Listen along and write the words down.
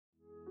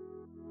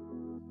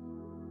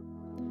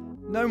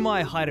No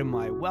mai, haere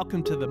mai.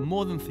 Welcome to the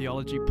More Than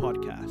Theology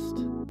podcast.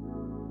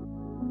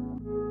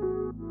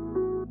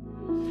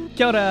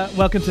 Kia ora,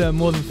 welcome to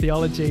More Than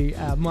Theology.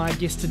 My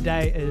guest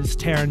today is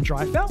Taryn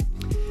Dryfhout.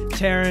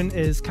 Taryn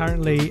is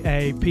currently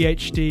a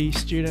PhD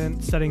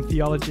student studying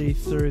theology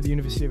through the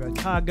University of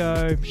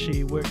Otago.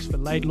 She works for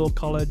Laidlaw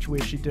College,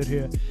 where she did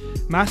her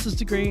master's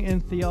degree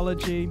in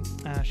theology.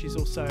 She's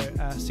also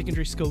a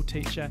secondary school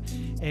teacher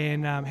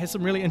and has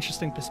some really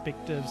interesting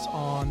perspectives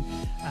on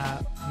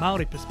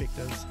Māori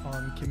perspectives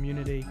on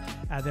community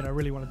that I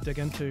really want to dig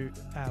into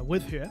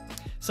with her.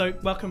 So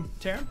welcome,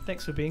 Taryn.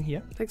 Thanks for being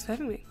here. Thanks for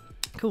having me.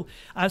 Cool.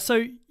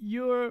 So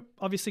you're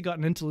obviously got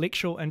an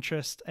intellectual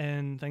interest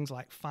in things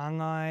like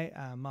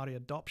Whāngai, Māori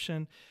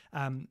adoption,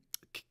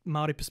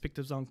 Māori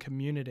perspectives on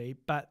community,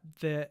 but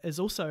there is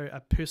also a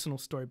personal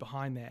story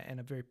behind that and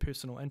a very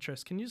personal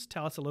interest. Can you just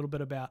tell us a little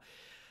bit about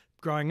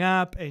growing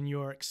up and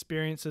your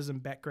experiences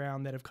and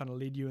background that have kind of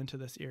led you into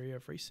this area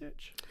of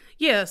research?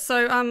 Yeah,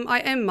 so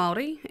I am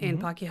Māori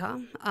and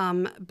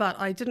Pākehā, but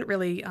I didn't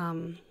really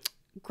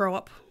grow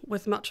up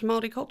with much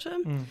Māori culture.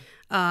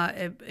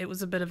 It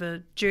was a bit of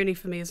a journey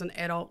for me as an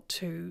adult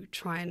to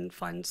try and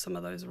find some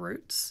of those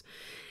roots.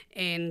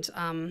 And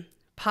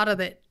part of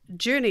that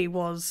journey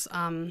was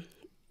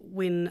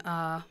when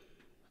I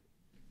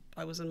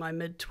was in my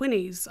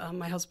mid-20s,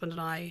 my husband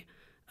and I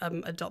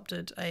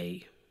adopted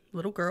a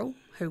little girl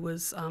who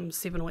was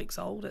 7 weeks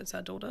old. It's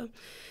our daughter.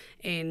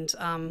 And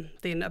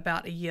then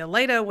about a year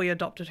later, we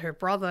adopted her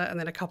brother, and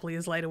then a couple of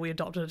years later, we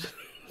adopted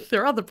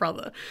their other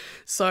brother.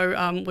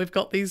 So we've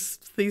got these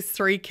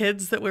three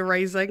kids that we're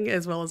raising,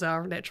 as well as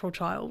our natural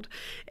child.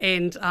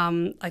 And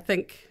I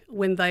think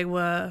when they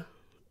were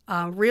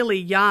really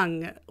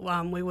young,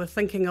 we were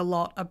thinking a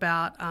lot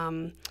about,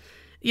 they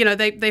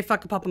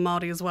whakapapa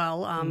Māori as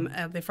well.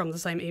 They're from the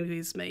same iwi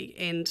as me.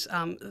 And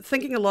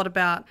thinking a lot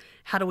about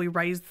how do we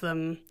raise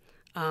them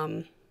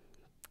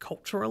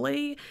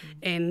culturally,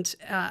 and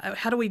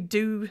how do we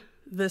do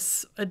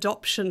this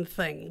adoption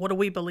thing? What do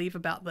we believe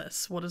about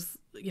this?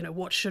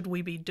 What should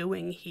we be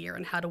doing here,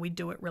 and how do we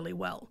do it really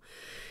well?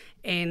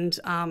 And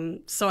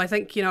so I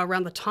think,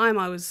 around the time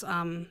I was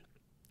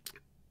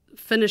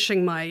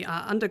finishing my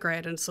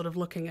undergrad and sort of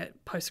looking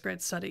at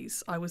postgrad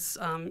studies, I was,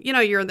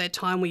 you're in that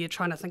time where you're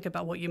trying to think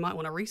about what you might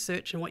want to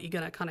research and what you're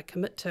going to kind of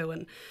commit to.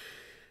 And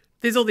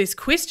there's all these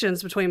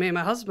questions between me and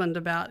my husband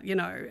about,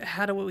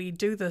 how do we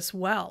do this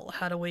well?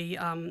 How do we,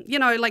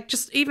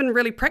 just even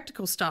really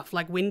practical stuff,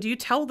 like when do you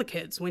tell the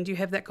kids? When do you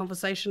have that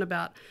conversation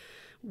about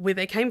where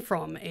they came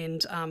from?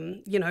 And,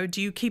 do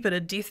you keep it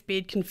a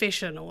deathbed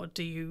confession, or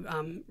do you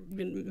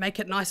make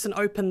it nice and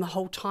open the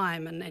whole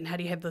time? And how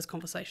do you have those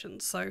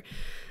conversations? So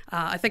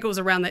I think it was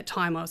around that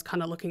time I was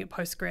kind of looking at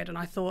postgrad, and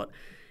I thought,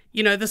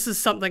 this is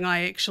something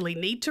I actually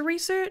need to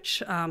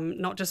research,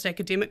 not just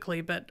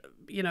academically, but,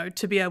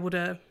 to be able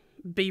to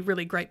be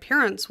really great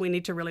parents, we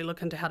need to really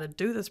look into how to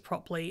do this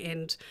properly.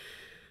 And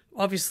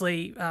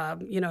obviously,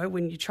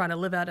 when you're trying to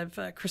live out of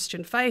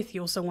Christian faith,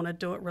 you also want to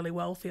do it really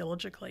well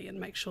theologically and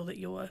make sure that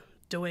you're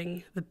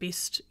doing the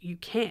best you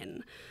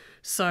can.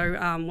 So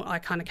I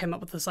kind of came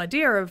up with this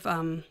idea of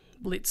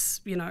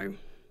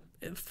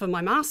for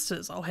my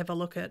master's, I'll have a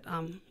look at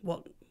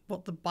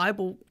what the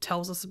Bible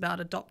tells us about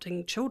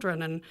adopting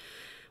children, and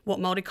what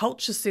Māori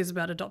culture says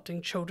about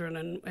adopting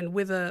children, and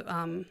whether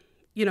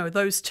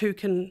those two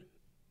can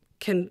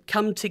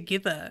come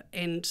together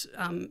and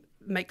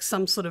make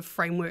some sort of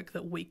framework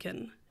that we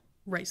can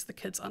raise the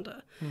kids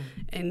under.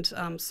 And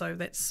so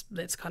that's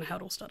kind of how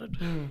it all started.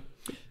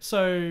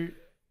 So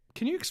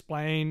can you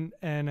explain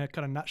in a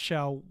kind of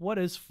nutshell, what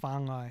is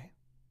Whāngai?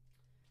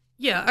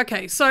 Yeah,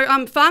 okay. So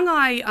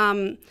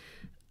Whāngai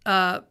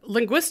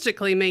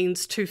linguistically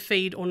means to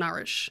feed or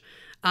nourish.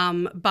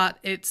 But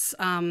it's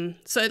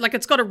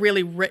it's got a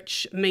really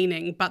rich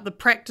meaning, but the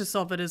practice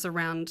of it is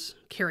around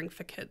caring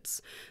for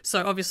kids.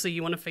 So obviously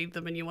you want to feed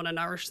them and you want to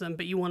nourish them,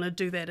 but you want to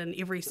do that in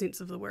every sense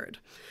of the word.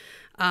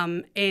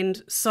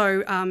 And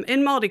so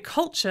in Māori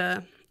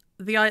culture,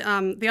 the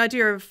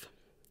idea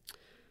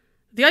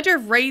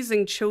of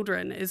raising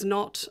children is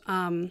not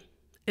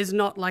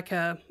like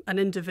an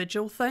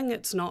individual thing.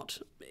 It's not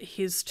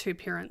here's two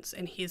parents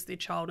and here's their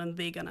child and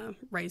they're going to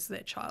raise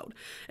that child.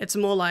 It's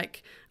more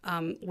like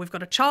we've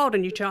got a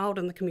new child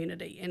in the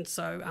community, and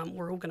so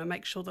we're all going to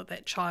make sure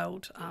that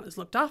child is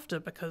looked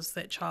after, because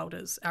that child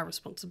is our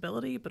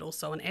responsibility but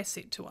also an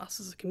asset to us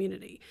as a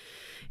community.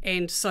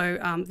 And so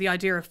the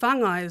idea of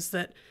Whāngai is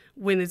that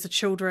when there's a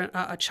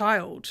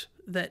child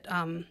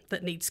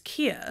that needs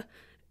care,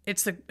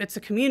 it's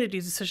a community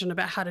decision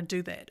about how to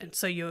do that. And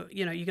so you're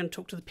going to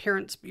talk to the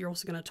parents, but you're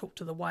also going to talk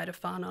to the wider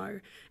whānau,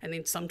 and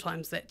then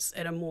sometimes that's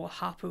at a more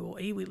hapu or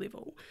iwi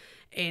level.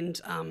 And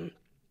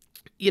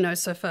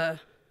so for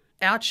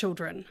our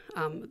children,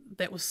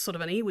 that was sort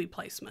of an iwi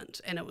placement,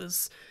 and it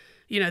was,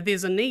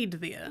 there's a need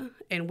there,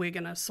 and we're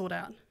going to sort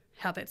out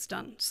how that's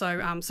done. So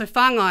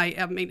Whāngai,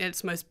 at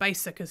its most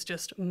basic, is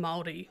just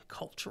Māori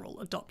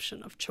cultural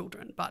adoption of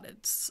children, but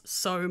it's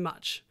so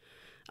much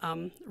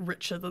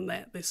richer than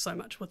that. There's so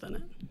much within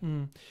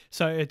it.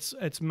 So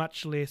it's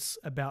much less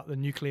about the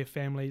nuclear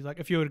family. Like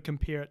if you were to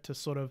compare it to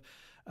sort of,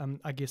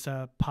 I guess,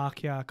 a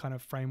Pākehā kind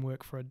of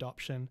framework for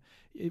adoption,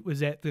 was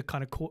that the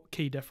kind of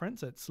key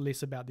difference? It's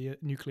less about the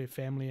nuclear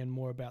family and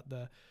more about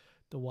the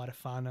wider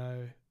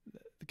whānau,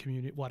 the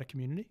community, wider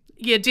community?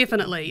 Yeah,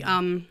 definitely.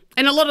 And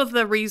a lot of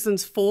the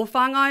reasons for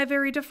whāngai are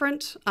very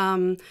different.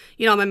 My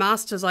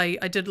master's, I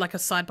did like a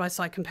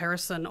side-by-side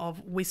comparison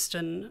of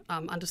Western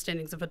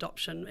understandings of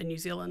adoption in New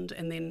Zealand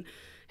and then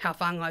how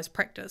whāngai is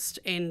practiced.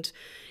 And,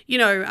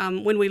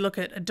 when we look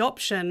at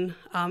adoption,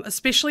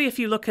 especially if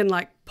you look in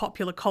like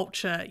popular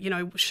culture,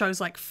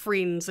 shows like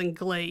Friends and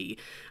Glee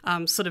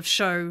sort of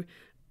show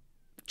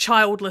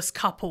childless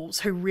couples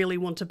who really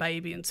want a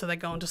baby, and so they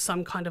go onto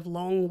some kind of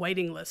long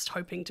waiting list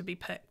hoping to be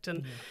picked.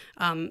 And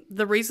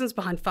the reasons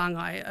behind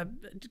whāngai are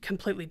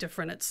completely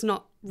different. It's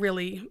not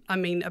really,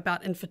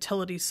 about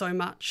infertility so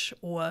much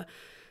or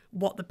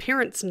what the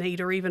parents need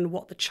or even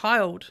what the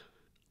child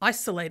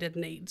isolated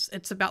needs.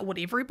 It's about what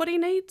everybody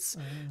needs.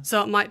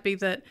 So it might be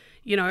that,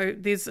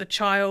 there's a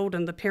child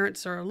and the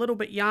parents are a little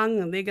bit young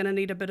and they're going to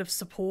need a bit of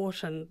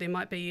support, and there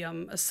might be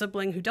a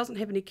sibling who doesn't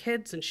have any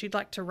kids and she'd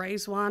like to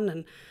raise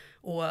one,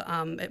 or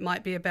it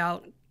might be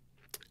about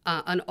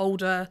an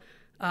older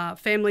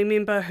family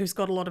member who's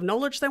got a lot of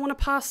knowledge they want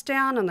to pass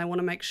down, and they want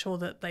to make sure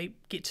that they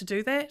get to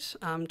do that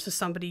to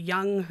somebody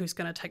young who's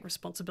going to take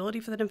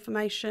responsibility for that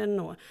information.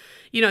 Or,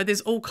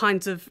 there's all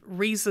kinds of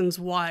reasons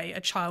why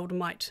a child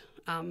might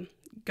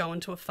go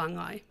into a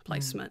whāngai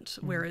placement,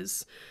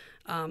 whereas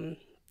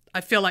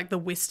I feel like the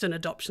Western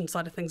adoption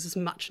side of things is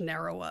much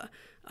narrower.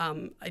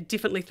 I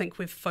definitely think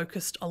we've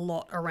focused a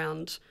lot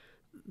around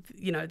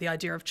the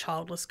idea of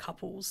childless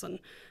couples and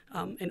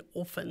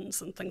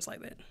orphans and things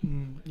like that.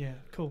 Yeah,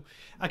 cool.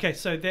 Okay,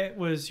 so that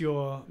was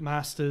your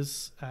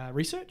master's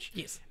research.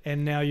 Yes.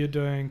 And now you're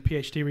doing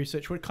PhD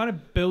research, which kind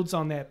of builds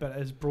on that but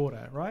is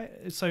broader, right?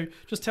 So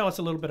just tell us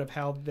a little bit of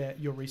how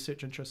your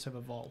research interests have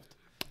evolved.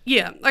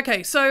 Yeah,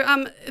 okay.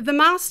 So the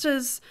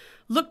master's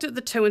looked at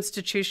the two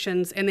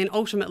institutions and then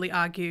ultimately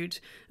argued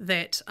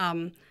that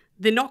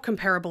they're not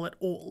comparable at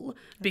all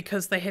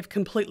because they have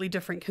completely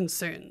different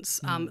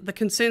concerns. The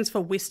concerns for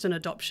Western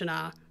adoption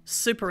are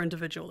super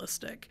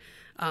individualistic,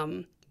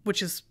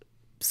 which is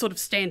sort of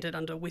standard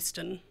under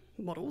Western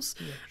models.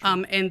 Yeah,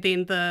 sure. And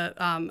then the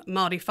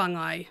Māori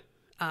whāngai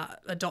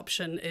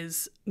adoption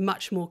is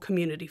much more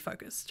community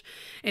focused.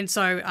 And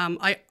so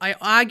I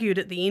argued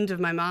at the end of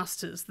my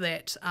master's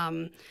that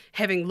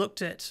having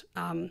looked at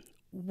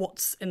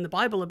what's in the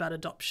Bible about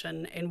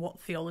adoption and what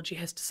theology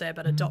has to say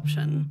about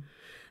adoption,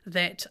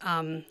 that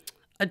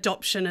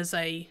adoption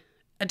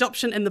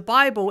in the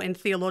Bible and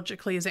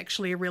theologically is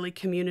actually a really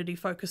community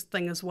focused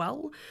thing as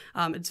well.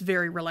 It's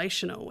very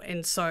relational.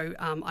 And so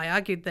I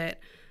argued that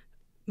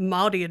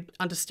Māori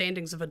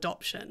understandings of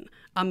adoption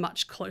are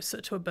much closer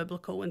to a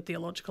biblical and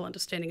theological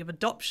understanding of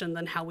adoption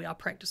than how we are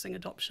practicing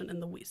adoption in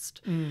the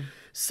West.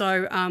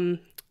 So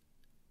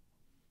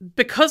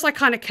because I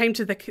kind of came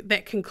to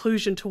that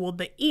conclusion toward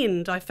the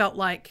end, I felt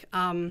like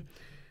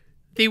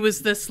there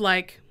was this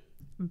like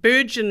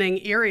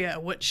burgeoning area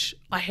which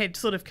I had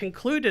sort of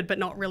concluded but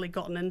not really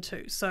gotten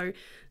into. So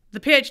the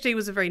PhD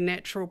was a very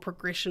natural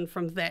progression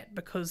from that,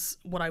 because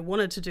what I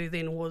wanted to do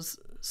then was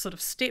sort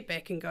of step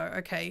back and go,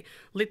 okay,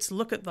 let's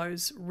look at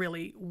those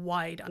really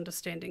wide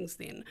understandings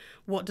then.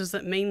 What does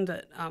it mean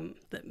that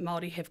that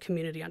Māori have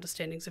community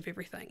understandings of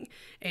everything?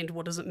 And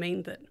what does it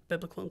mean that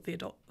biblical and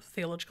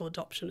theological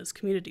adoption is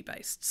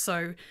community-based?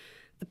 So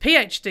the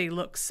PhD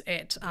looks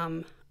at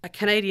a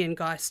Canadian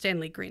guy,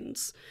 Stanley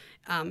Grenz,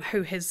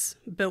 who has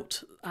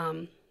built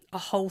a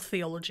whole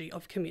theology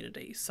of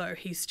community. So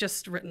he's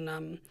just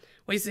written,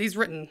 he's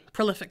written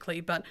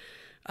prolifically, but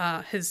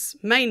his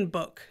main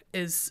book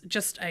is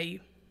just a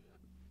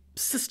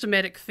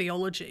systematic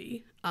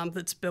theology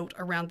that's built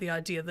around the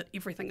idea that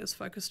everything is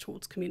focused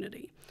towards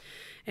community.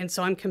 And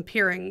so I'm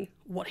comparing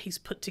what he's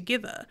put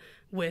together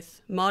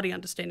with Māori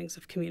understandings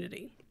of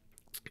community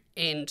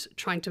and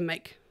trying to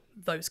make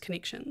those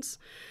connections.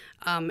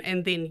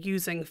 And then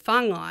using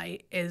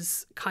whāngai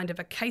as kind of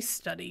a case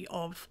study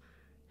of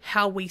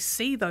how we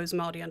see those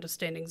Māori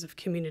understandings of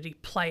community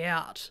play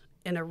out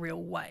in a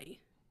real way.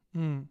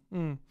 And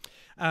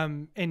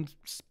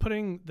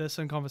putting this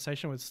in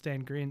conversation with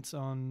Stan Grenz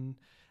on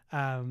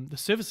the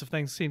surface of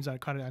things seems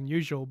kind of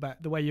unusual,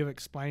 but the way you've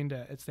explained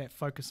it, it's that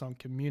focus on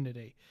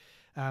community.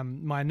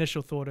 My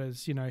initial thought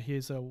is,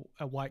 here's a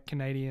white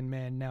Canadian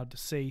man now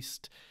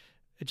deceased.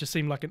 It just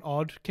seemed like an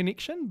odd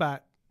connection,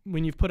 but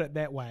when you've put it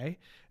that way,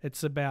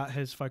 it's about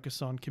his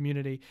focus on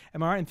community.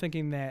 Am I right in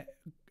thinking that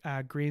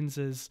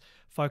Grenz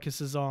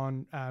focuses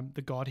on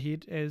the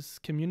Godhead as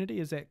community?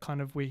 Is that kind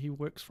of where he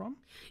works from?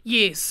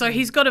 Yes, so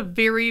he's got a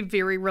very,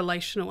 very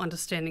relational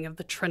understanding of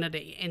the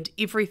Trinity, and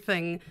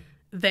everything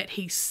that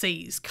he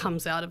sees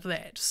comes out of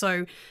that.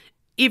 So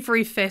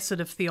every facet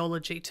of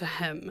theology to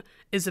him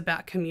is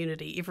about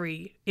community,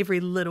 every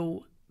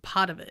little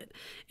part of it.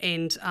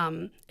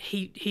 And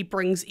he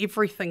brings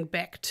everything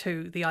back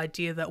to the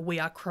idea that we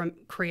are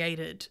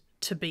created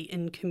to be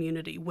in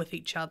community with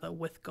each other,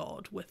 with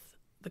God, with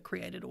the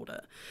created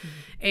order.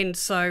 And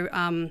so,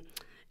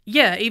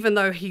 even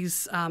though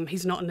he's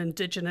not an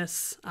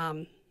Indigenous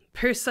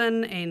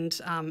person,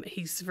 and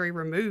he's very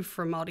removed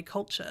from Māori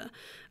culture,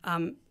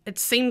 it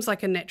seems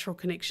like a natural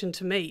connection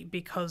to me,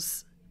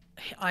 because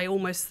I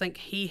almost think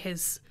he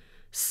has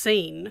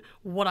seen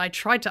what I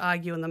tried to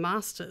argue in the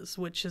Masters,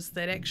 which is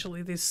that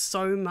actually there's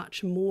so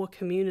much more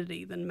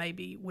community than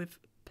maybe we've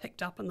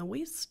picked up in the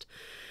West.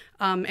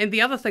 And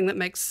the other thing that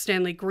makes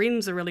Stanley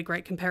Grenz a really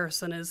great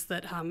comparison is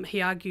that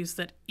he argues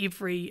that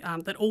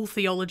that all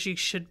theology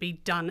should be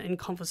done in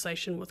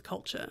conversation with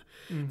culture,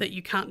 that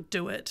you can't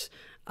do it,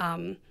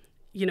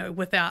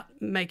 without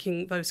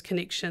making those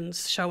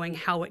connections, showing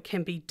how it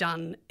can be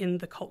done in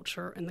the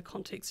culture and the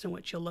context in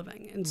which you're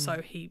living. And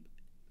so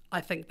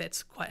I think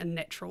that's quite a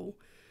natural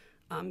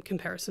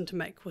comparison to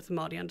make with the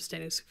Māori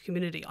understandings of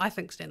community. I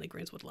think Stanley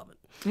Grenz would love it.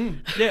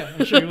 Yeah,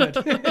 I'm sure he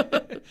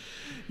would.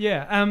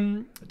 Yeah.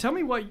 Tell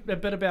me a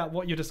bit about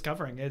what you're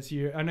discovering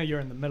I know you're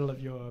in the middle of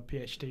your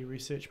PhD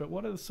research, but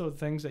what are the sort of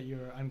things that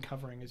you're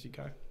uncovering as you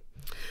go?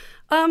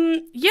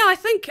 I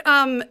think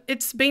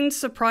it's been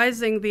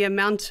surprising the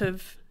amount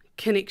of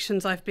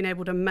connections I've been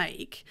able to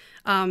make.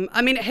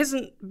 It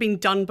hasn't been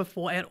done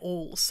before at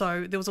all.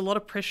 So there was a lot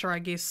of pressure, I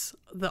guess,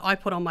 that I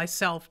put on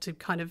myself to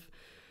kind of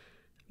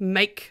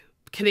make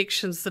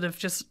connections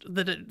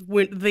that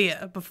weren't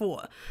there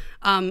before.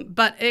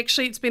 But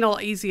actually it's been a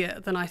lot easier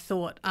than I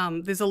thought.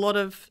 There's a lot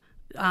of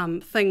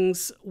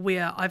things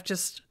where I've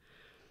just,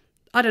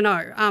 I don't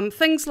know,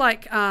 things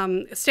like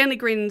Stanley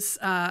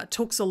Grenz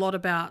talks a lot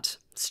about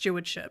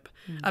stewardship,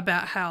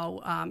 about how,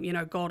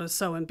 God is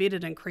so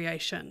embedded in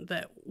creation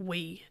that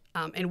we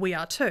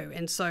are too.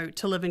 And so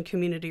to live in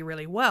community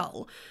really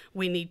well,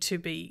 we need to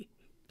be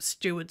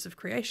stewards of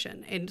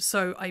creation. And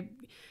so I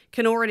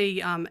can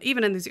already,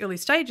 even in these early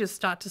stages,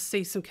 start to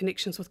see some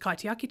connections with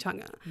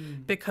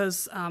kaitiakitanga,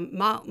 because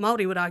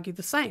Māori would argue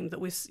the same,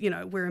 that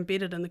we're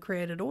embedded in the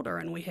created order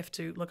and we have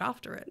to look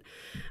after it.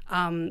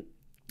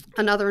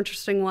 Another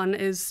interesting one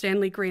is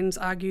Stanley Grenz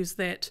argues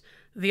that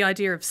the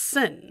idea of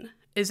sin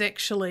is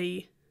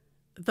actually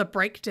the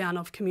breakdown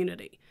of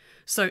community.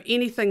 So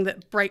anything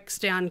that breaks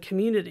down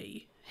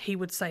community, he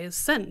would say, is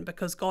sin,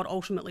 because God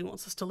ultimately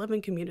wants us to live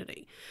in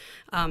community.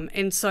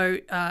 And so,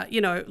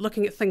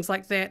 looking at things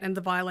like that and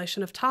the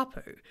violation of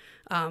tapu.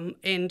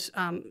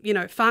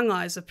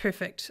 Whāngai is a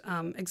perfect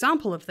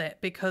example of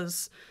that,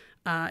 because,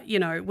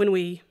 when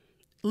we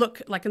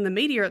look, like in the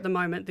media at the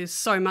moment, there's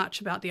so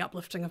much about the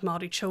uplifting of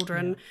Māori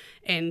children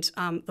and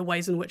the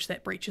ways in which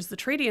that breaches the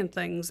treaty and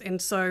things. And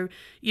so,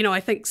 I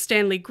think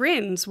Stanley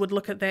Grenz would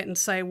look at that and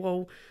say,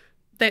 well,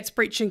 that's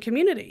breaching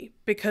community,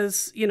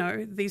 because,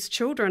 these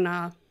children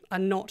are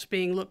not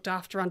being looked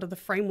after under the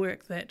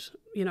framework that,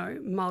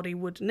 Māori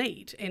would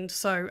need. And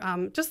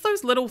so just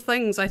those little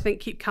things, I think,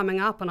 keep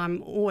coming up, and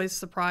I'm always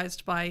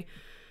surprised by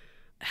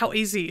how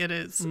easy it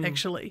is,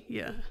 actually.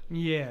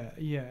 Yeah,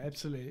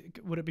 absolutely.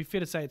 Would it be fair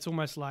to say it's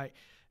almost like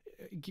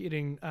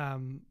getting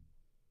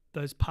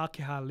those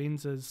Pākehā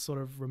lenses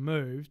sort of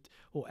removed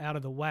or out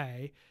of the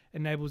way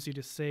enables you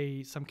to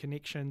see some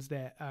connections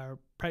that are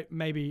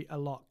maybe a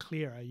lot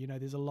clearer?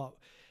 There's a lot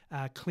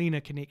cleaner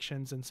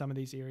connections in some of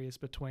these areas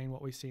between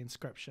what we see in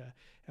Scripture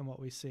and what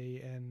we see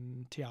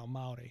in Te Ao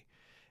Māori,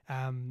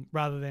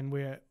 rather than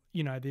where,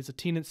 there's a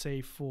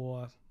tendency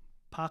for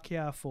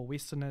Pākehā, for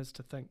Westerners,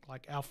 to think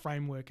like our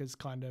framework is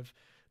kind of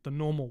the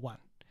normal one,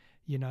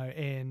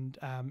 and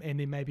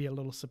there may be a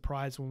little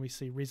surprise when we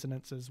see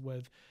resonances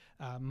with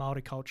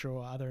Māori culture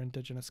or other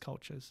Indigenous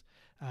cultures.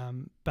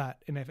 But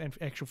in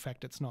actual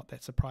fact, it's not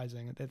that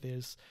surprising that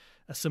there's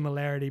a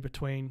similarity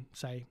between,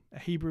 say, a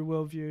Hebrew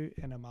worldview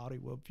and a Māori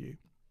worldview.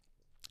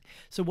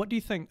 So what do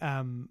you think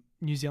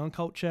New Zealand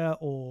culture,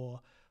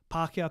 or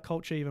Pākehā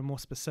culture even more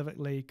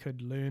specifically,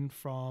 could learn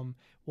from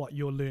what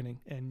you're learning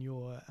in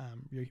your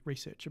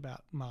research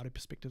about Māori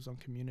perspectives on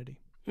community?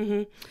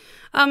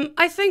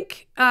 I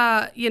think,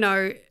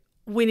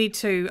 we need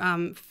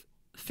to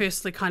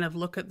firstly kind of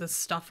look at this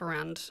stuff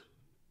around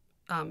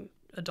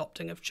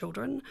adopting of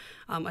children.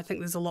 I think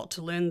there's a lot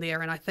to learn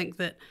there, and I think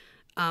that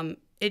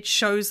it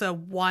shows a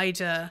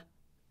wider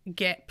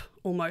gap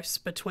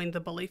almost between the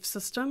belief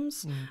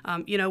systems.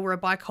 We're a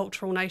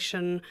bicultural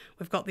nation.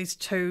 We've got these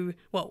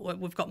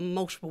we've got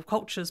multiple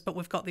cultures, but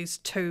we've got these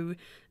two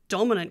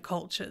dominant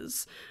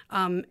cultures.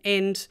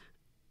 And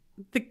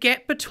the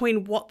gap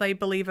between what they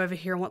believe over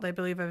here and what they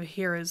believe over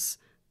here is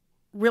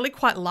really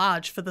quite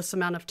large for this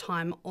amount of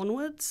time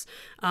onwards.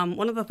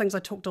 One of the things I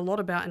talked a lot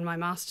about in my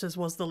master's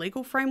was the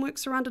legal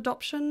frameworks around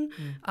adoption.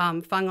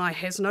 Whāngai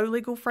has no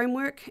legal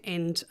framework,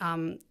 and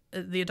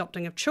the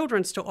adopting of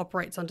children still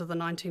operates under the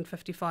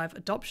 1955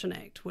 Adoption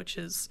Act, which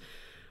is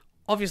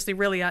obviously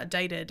really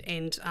outdated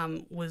and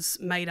was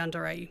made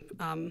under a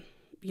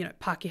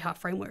Pākehā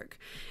framework.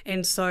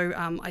 And so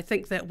I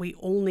think that we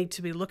all need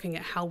to be looking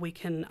at how we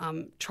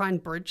can try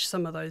and bridge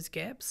some of those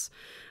gaps.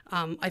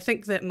 I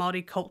think that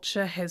Māori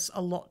culture has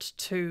a lot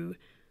to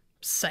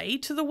say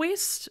to the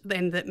West,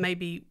 and that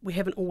maybe we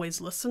haven't always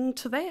listened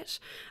to that.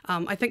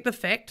 I think the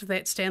fact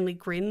that Stanley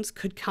Grenz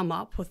could come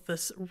up with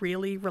this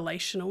really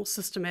relational,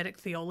 systematic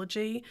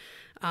theology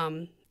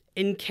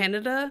in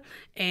Canada,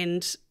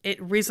 and it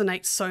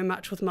resonates so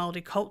much with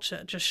Māori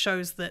culture, just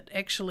shows that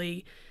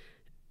actually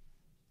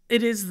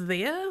it is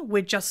there.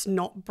 We're just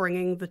not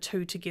bringing the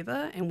two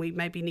together, and we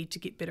maybe need to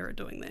get better at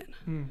doing that.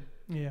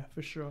 Yeah,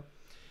 for sure.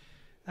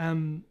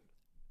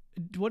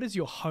 What is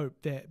your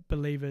hope that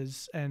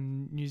believers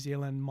in New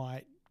Zealand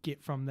might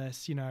get from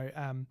this?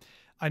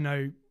 I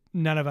know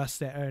none of us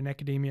that are in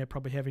academia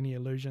probably have any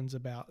illusions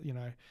about,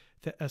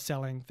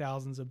 selling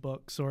thousands of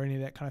books or any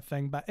of that kind of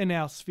thing. But in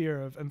our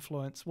sphere of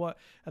influence, what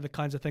are the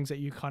kinds of things that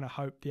you kind of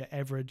hope the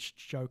average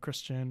Joe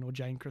Christian or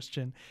Jane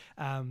Christian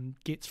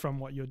gets from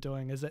what you're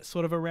doing? Is it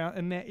sort of around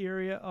in that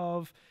area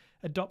of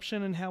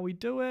adoption and how we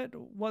do it?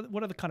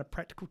 What are the kind of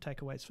practical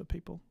takeaways for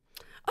people?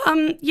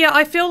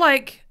 I feel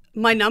like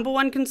my number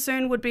one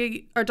concern would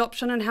be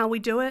adoption and how we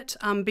do it,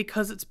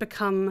 because it's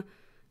become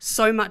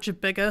so much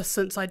bigger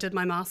since I did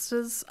my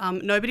master's.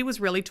 Nobody was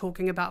really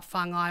talking about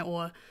whāngai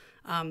or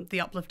the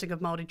uplifting of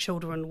Māori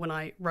children when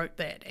I wrote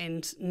that,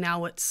 and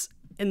now it's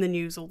in the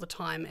news all the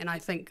time, and I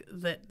think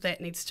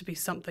that needs to be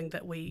something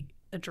that we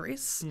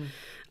address.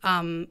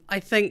 I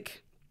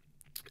think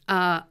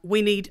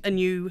we need a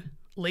new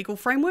legal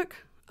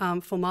framework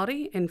for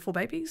Māori and for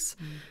babies,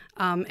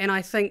 and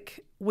I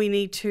think we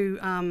need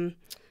to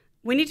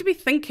be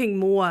thinking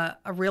more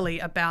really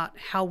about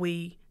how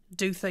we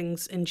do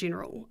things in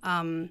general.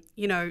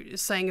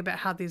 Saying about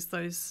how there's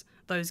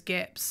those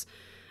gaps.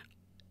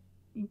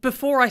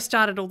 Before I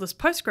started all this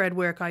postgrad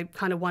work, I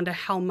kind of wonder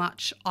how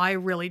much I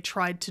really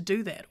tried to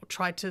do that or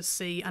tried to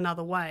see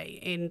another way.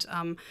 And,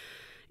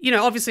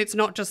 obviously it's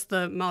not just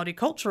the Māori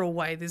cultural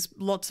way. There's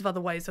lots of other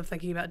ways of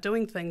thinking about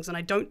doing things. And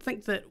I don't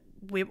think that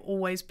we're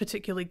always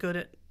particularly good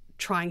at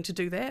trying to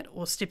do that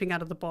or stepping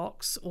out of the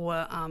box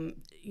or,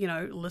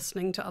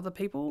 listening to other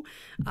people.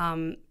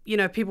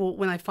 People,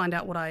 when they find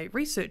out what I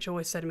research,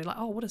 always say to me like,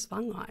 oh, what is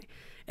Whāngai?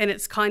 And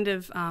it's kind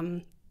of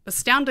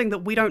astounding that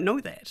we don't know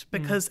that,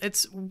 because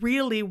it's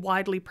really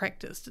widely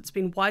practiced. It's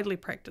been widely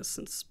practiced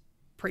since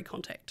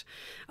pre-contact.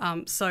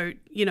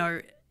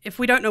 If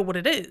we don't know what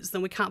it is,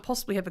 then we can't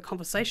possibly have a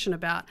conversation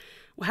about,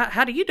 well,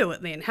 how do you do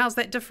it then? How's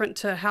that different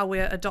to how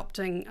we're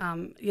adopting,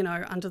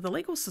 under the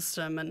legal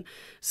system? And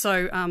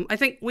so I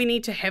think we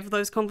need to have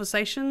those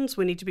conversations.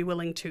 We need to be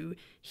willing to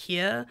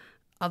hear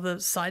other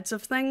sides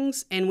of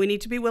things, and we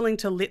need to be willing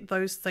to let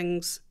those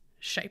things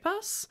shape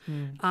us,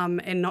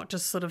 and not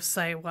just sort of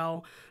say,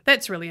 well,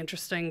 that's really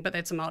interesting, but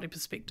that's a Māori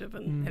perspective,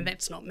 and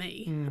that's not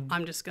me.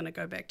 I'm just going to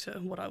go back to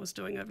what I was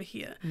doing over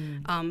here.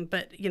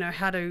 But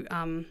how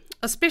to,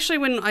 especially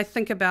when I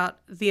think about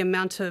the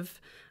amount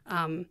of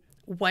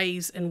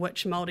ways in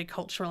which Māori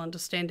cultural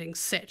understandings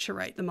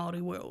saturate the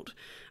Māori world,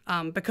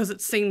 because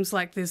it seems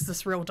like there's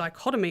this real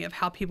dichotomy of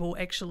how people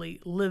actually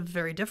live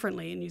very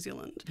differently in New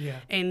Zealand.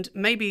 And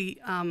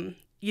maybe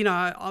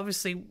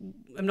obviously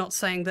I'm not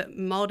saying that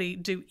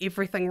Māori do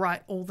everything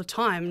right all the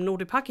time, nor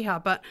do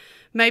Pākehā, but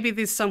maybe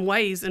there's some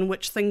ways in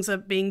which things are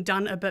being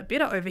done a bit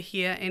better over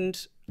here,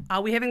 and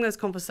are we having those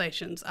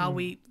conversations? Are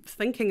we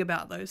thinking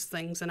about those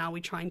things, and are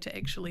we trying to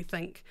actually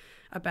think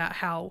about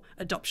how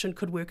adoption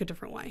could work a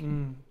different way?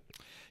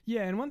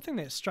 Yeah, and one thing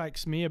that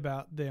strikes me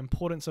about the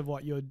importance of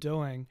what you're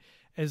doing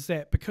is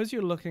that because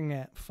you're looking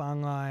at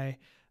whāngai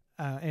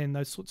and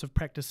those sorts of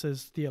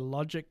practices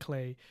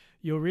theologically,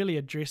 you're really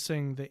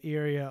addressing the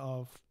area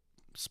of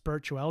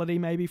spirituality,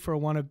 maybe for a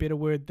want of a better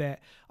word, that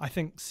I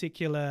think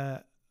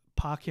secular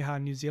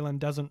Pākehā New Zealand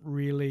doesn't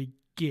really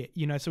get.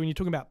 So when you're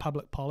talking about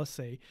public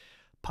policy,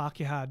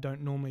 Pākehā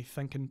don't normally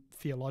think in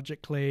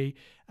theologically.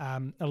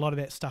 A lot of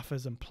that stuff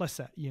is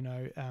implicit,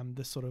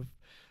 the sort of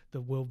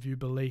the worldview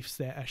beliefs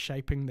that are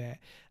shaping that.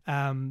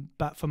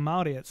 But for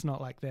Māori, it's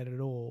not like that at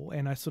all.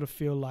 And I sort of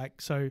feel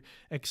like, so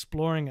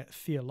exploring it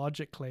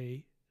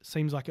theologically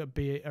seems like it'd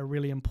be a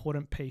really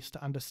important piece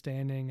to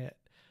understanding it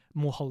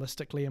more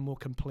holistically and more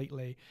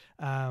completely.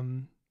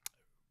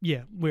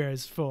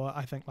 Whereas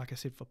I think, like I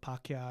said, for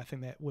Pākehā, I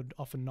think that would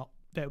often not,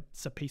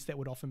 that's a piece that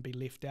would often be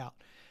left out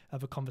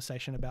of a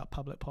conversation about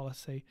public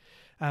policy.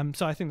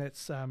 So I think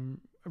that's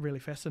really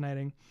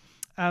fascinating.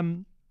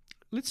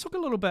 Let's talk a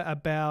little bit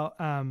about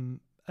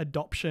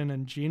adoption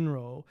in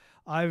general.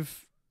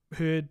 I've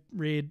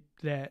read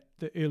that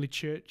the early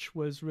church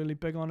was really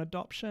big on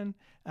adoption.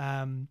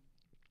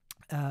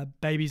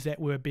 Babies that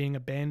were being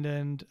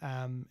abandoned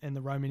in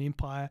the Roman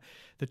Empire,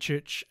 the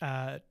church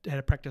had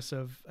a practice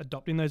of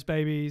adopting those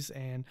babies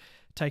and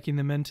taking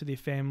them into their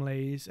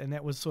families, and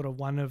that was sort of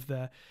one of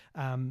the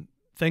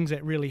things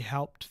that really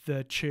helped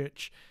the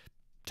church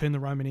turn the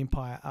Roman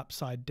Empire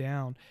upside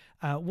down.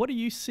 What do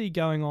you see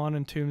going on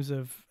in terms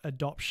of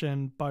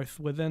adoption, both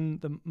within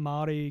the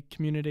Māori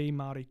community,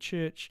 Māori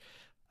church,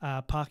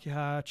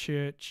 Pākehā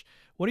church?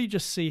 What do you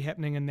just see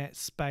happening in that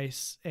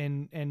space,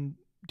 and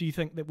do you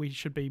think that we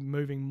should be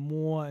moving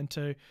more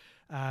into,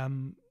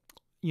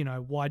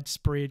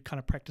 widespread kind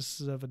of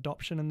practices of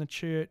adoption in the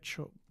church?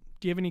 Or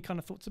Do you have any kind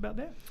of thoughts about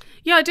that?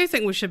 Yeah, I do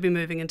think we should be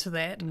moving into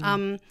that.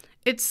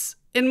 It's,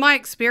 in my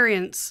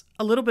experience,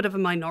 a little bit of a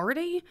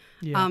minority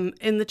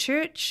in the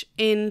church.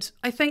 And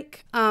I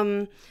think,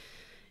 talking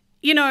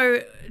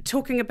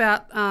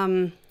about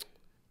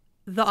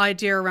the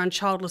idea around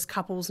childless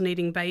couples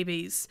needing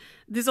babies,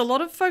 there's a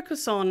lot of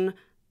focus on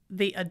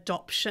the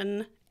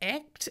Adoption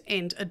Act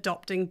and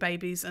adopting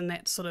babies in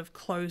that sort of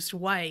closed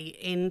way.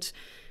 And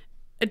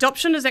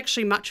adoption is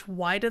actually much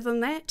wider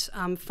than that.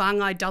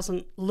 Whāngai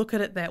doesn't look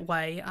at it that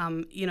way.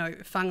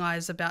 Whāngai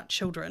is about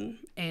children,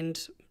 and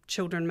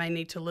children may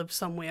need to live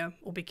somewhere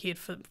or be cared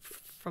for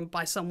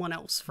by someone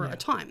else for a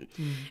time.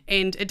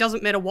 And it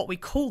doesn't matter what we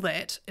call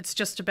that. It's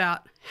just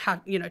about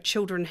how,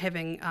 children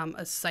having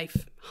a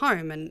safe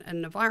home and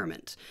an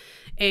environment.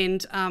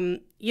 And,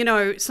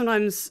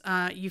 sometimes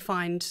you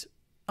find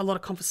a lot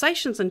of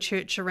conversations in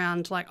church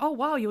around like, oh,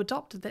 wow, you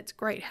adopted. That's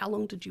great. How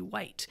long did you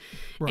wait?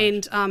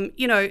 Right. And,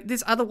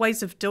 there's other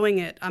ways of doing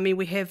it. I mean,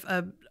 we have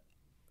a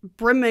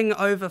brimming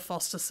over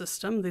foster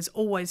system. There's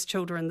always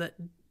children that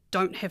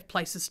don't have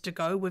places to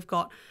go. We've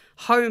got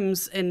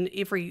homes in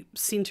every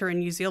centre in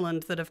New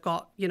Zealand that have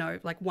got,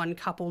 like one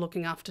couple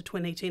looking after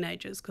 20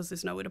 teenagers because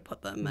there's nowhere to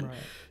put them. And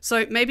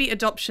so maybe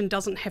adoption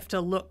doesn't have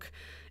to look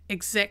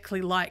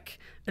exactly like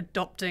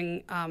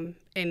adopting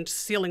and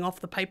sealing off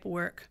the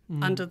paperwork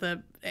under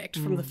the Act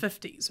from the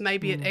 50s.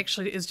 Maybe it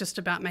actually is just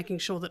about making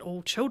sure that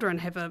all children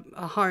have a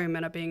home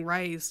and are being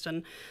raised.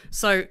 And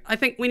so I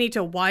think we need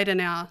to widen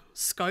our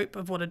scope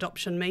of what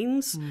adoption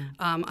means.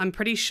 I'm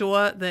pretty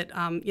sure that,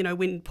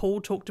 when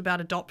Paul talked about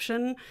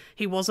adoption,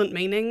 he wasn't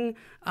meaning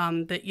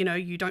that,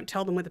 you don't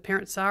tell them where the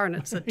parents are and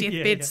it's a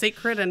deathbed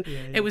secret. And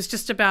it was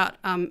just about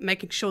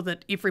making sure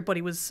that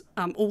everybody was,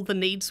 all the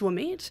needs were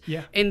met.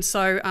 And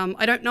so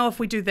I don't know if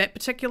we do that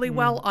particularly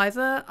well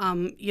either.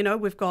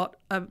 We've got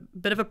a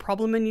bit of a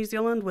problem in New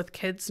Zealand with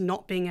kids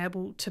not being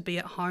able to be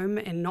at home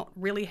and not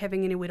really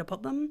having anywhere to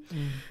put them.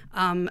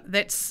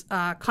 That's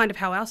kind of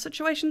how our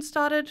situation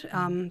started.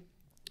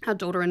 Our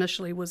daughter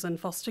initially was in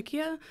foster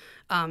care,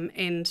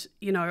 and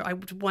I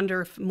would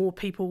wonder if more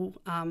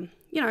people,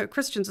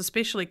 Christians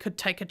especially, could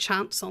take a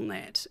chance on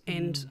that.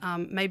 And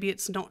maybe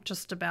it's not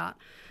just about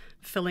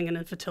filling an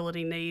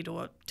infertility need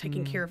or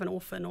taking care of an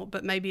orphan,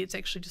 but maybe it's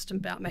actually just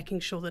about making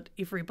sure that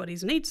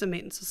everybody's needs are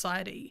met in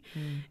society,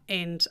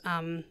 and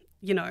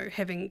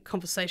having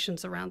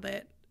conversations around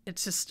that.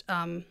 It's just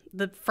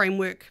the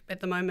framework at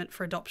the moment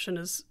for adoption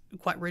is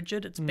quite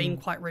rigid. It's been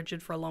quite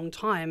rigid for a long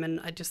time, and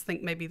I just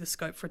think maybe the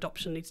scope for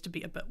adoption needs to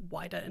be a bit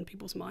wider in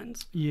people's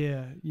minds.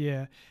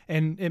 Yeah.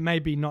 And it may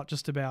be not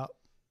just about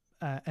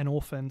an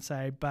orphan,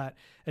 say, but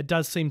it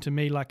does seem to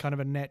me like kind of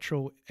a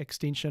natural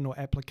extension or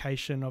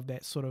application of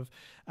that sort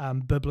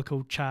of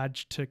biblical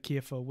charge to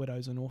care for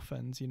widows and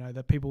orphans,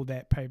 the people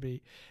that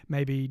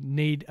maybe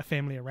need a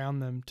family around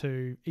them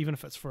to, even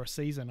if it's for a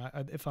season.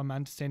 If I'm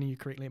understanding you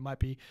correctly, it might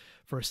be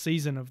for a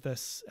season of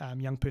this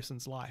young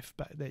person's life,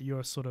 but that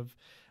you're sort of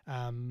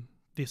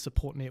their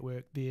support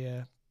network,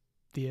 their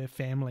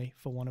family,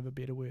 for want of a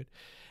better word.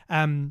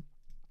 And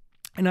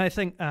I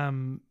think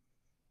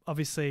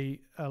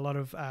obviously a lot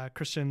of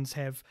Christians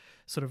have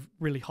sort of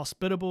really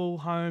hospitable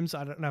homes.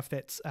 I don't know if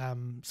that's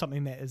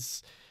something that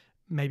is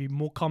maybe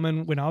more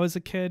common when I was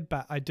a kid,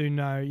 but I do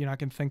know, I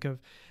can think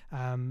of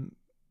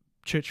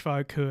church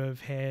folk who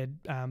have had,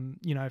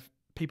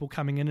 people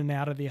coming in and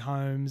out of their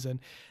homes,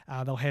 and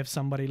they'll have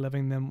somebody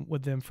living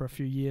with them for a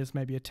few years,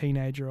 maybe a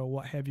teenager or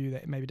what have you,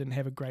 that maybe didn't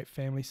have a great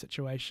family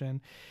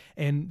situation.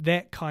 And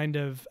that kind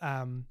of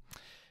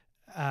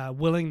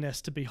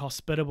willingness to be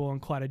hospitable in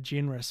quite a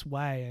generous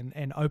way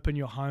and open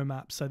your home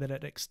up so that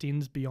it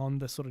extends beyond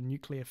the sort of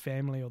nuclear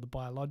family or the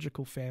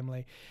biological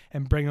family,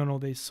 and bring on all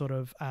these sort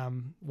of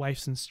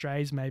waifs and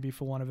strays, maybe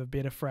for want of a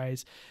better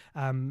phrase,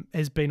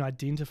 has been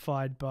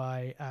identified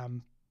by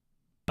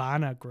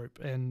Bana group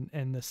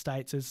in the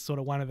States as sort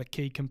of one of the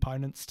key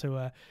components to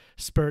a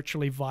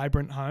spiritually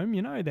vibrant home,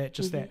 that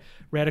just that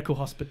radical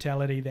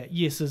hospitality that,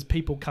 yes, is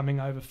people coming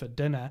over for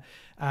dinner,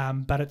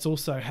 but it's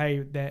also, hey,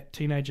 that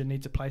teenager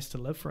needs a place to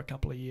live for a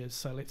couple of years,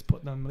 so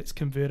let's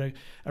convert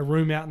a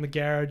room out in the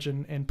garage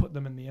and put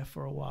them in there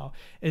for a while.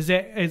 Is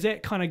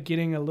that kind of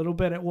getting a little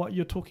bit at what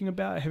you're talking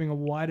about, having a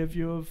wider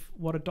view of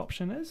what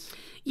adoption is?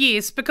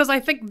 Yes, because I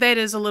think that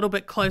is a little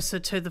bit closer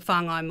to the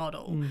Whāngai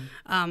model.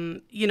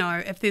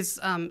 If there's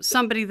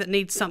somebody that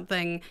needs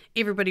something,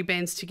 everybody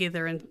bands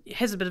together and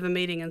has a bit of a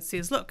meeting and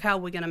says, look, how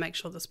are we going to make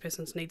sure this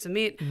person's needs are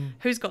met?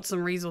 Who's got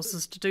some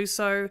resources to do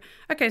so?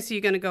 Okay, so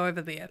you're going to go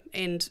over there.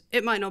 And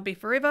it might not be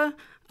forever.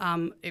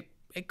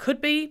 It could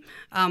be,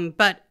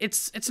 but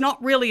it's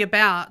not really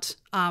about,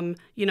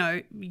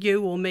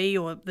 you or me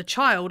or the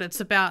child. It's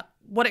about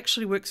what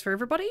actually works for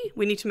everybody.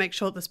 We need to make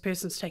sure that this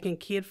person's taken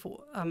care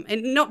for,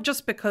 and not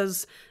just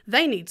because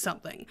they need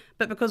something,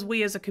 but because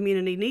we as a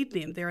community need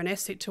them. They're an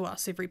asset to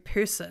us. Every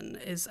person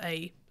is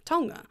a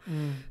taonga.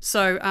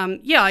 So,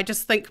 I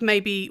just think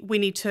maybe we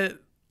need to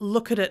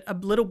look at it a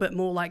little bit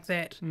more like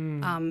that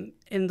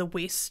in the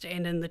West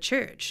and in the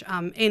church.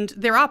 And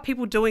there are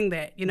people doing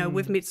that. You know,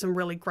 we've met some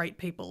really great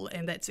people,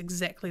 and that's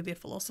exactly their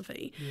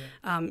philosophy.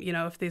 Yeah. You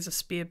know, if there's a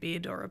spare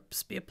bed or a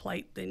spare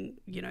plate, then,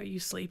 you know, you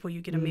sleep or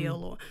you get a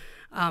meal.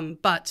 Or,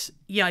 but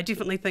yeah, I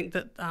definitely think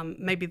that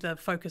maybe the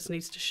focus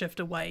needs to shift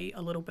away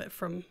a little bit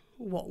from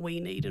what we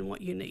need and what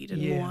you need,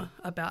 and more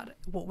about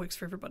what works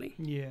for everybody.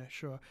 Yeah,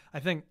 sure. I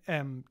think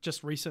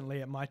just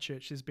recently at my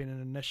church, there's been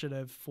an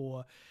initiative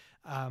for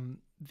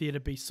there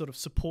to be sort of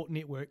support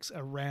networks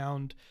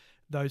around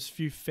those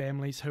few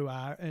families who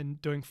are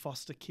doing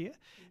foster care,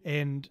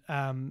 and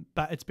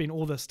but it's been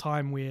all this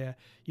time where,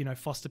 you know,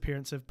 foster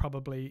parents have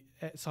probably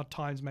at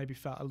sometimes maybe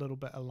felt a little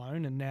bit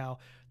alone, and now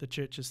the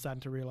church is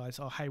starting to realize,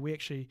 oh hey,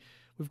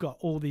 we've got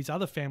all these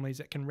other families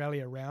that can rally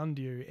around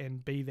you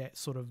and be that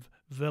sort of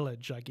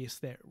village, I guess,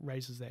 that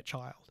raises that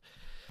child.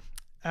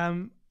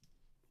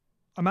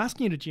 I'm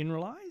asking you to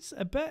generalize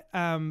a bit,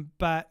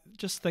 but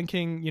just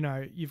thinking, you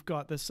know, you've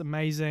got this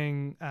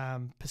amazing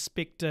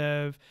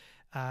perspective,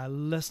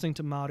 listening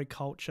to Māori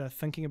culture,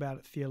 thinking about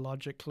it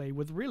theologically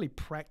with really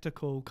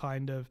practical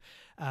kind of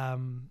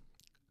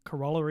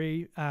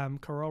corollaries,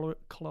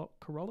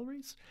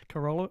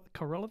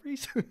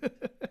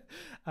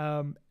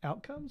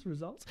 outcomes,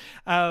 results,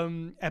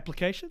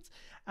 applications.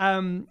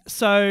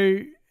 So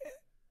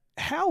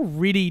how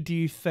ready do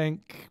you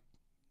think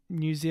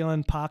New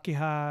Zealand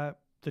Pākehā,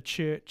 the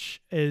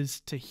church, is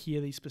to hear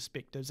these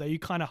perspectives? Are you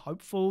kind of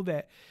hopeful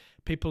that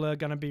people are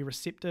going to be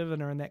receptive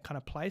and are in that kind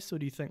of place, or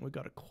do you think we've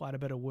got quite a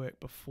bit of work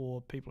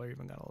before people are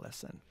even going to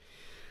listen?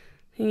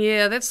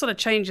 Yeah, that sort of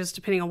changes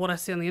depending on what I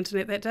see on the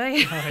internet that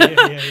day.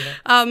 Yeah.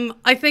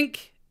 I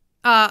think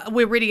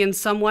we're ready in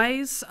some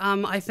ways.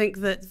 I think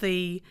that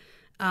the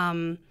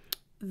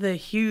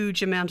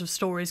huge amount of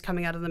stories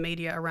coming out of the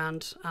media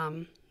around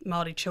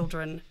Māori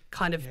children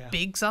kind of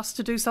begs us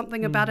to do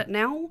something about it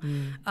now.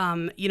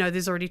 You know,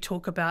 there's already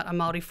talk about a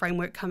Māori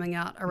framework coming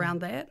out around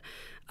that.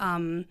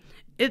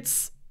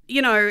 It's,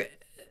 you know,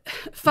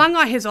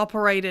 Whāngai has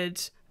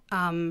operated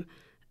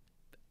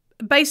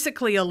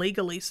basically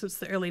illegally since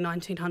the early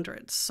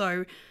 1900s.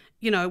 So,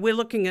 you know, we're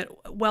looking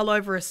at well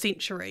over a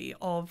century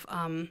of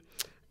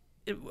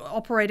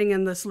operating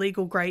in this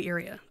legal grey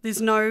area.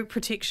 There's no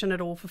protection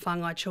at all for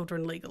Whāngai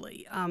children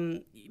legally,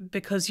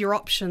 because your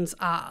options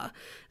are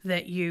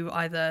that you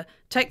either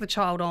take the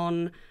child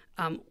on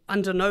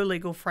under no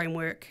legal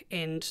framework,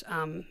 and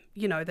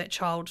you know, that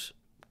child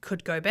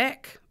could go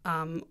back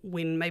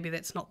when maybe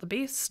that's not the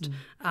best,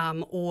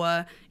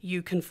 or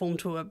you conform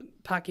to a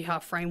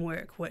Pākehā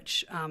framework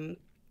which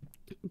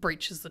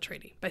breaches the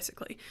treaty,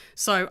 basically.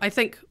 So I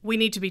think we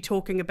need to be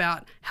talking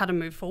about how to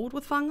move forward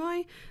with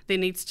Whāngai. There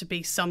needs to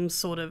be some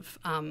sort of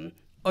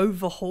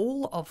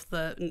overhaul of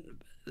the...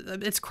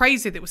 It's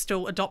crazy that we're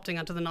still adopting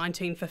under the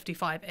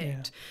 1955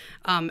 Act.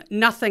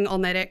 Nothing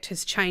on that Act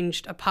has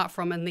changed, apart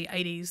from in the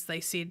 80s they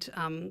said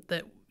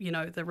that, you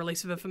know, the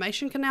release of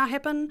information can now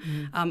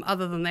happen.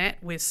 Other than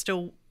that, we're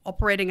still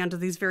operating under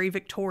these very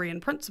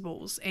Victorian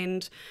principles,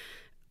 and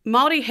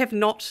Māori have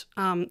not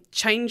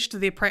changed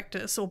their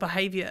practice or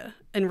behaviour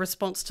in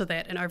response to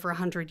that in over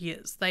 100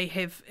 years. They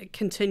have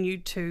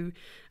continued to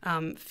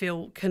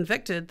feel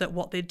convicted that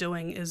what they're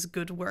doing is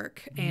good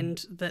work,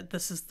 and that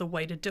this is the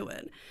way to do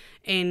it.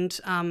 And,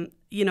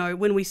 you know,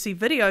 when we see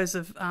videos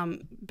of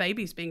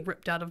babies being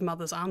ripped out of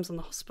mothers' arms in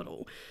the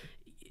hospital,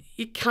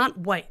 you can't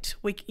wait.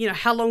 You know,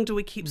 how long do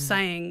we keep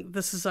saying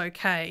this is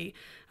okay,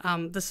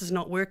 this is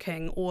not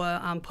working, or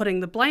putting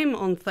the blame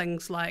on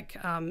things like,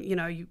 you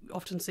know, you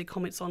often see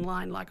comments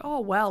online like, oh,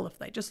 well, if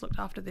they just looked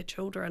after their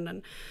children.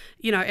 And,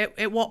 you know,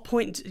 at what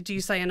point do you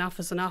say enough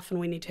is enough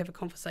and we need to have a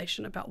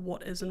conversation about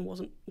what is and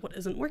what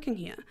isn't working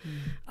here?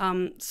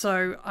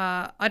 So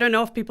I don't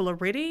know if people are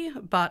ready,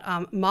 but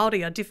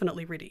Māori are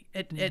definitely ready.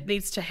 It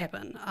needs to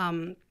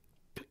happen.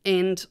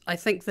 And I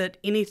think that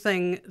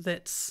anything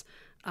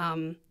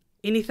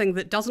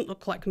that doesn't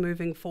look like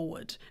moving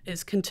forward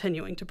is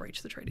continuing to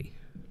breach the treaty.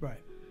 Right.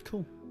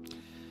 Cool.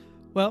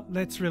 Well,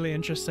 that's really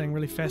interesting,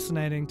 really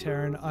fascinating,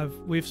 Taryn.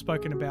 We've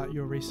spoken about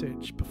your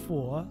research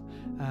before,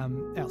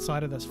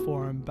 outside of this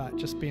forum, but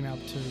just being able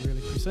to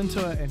really press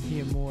into it and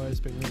hear more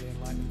has been really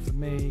enlightening for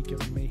me,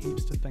 giving me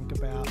heaps to think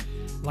about.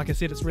 Like I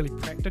said, it's really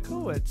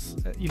practical. It's,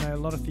 you know, a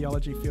lot of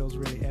theology feels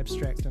really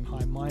abstract and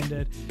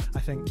high-minded. I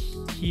think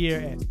here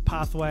at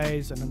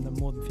Pathways and in the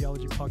More Than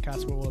Theology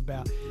podcast, we're all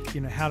about, you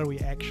know, how do we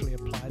actually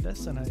apply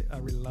this? And I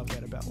really love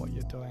that about what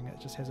you're doing. It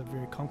just has a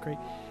very concrete,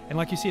 and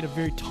like you said, a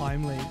very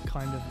timely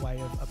kind of way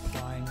of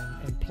applying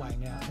and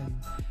playing out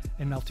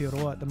in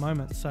Aotearoa at the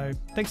moment. So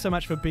thanks so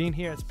much for being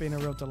here. It's been a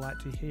real delight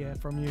to hear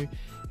from you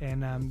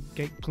and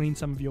glean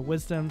some of your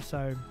wisdom.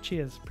 So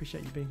cheers.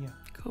 Appreciate you being here.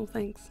 Cool.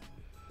 Thanks.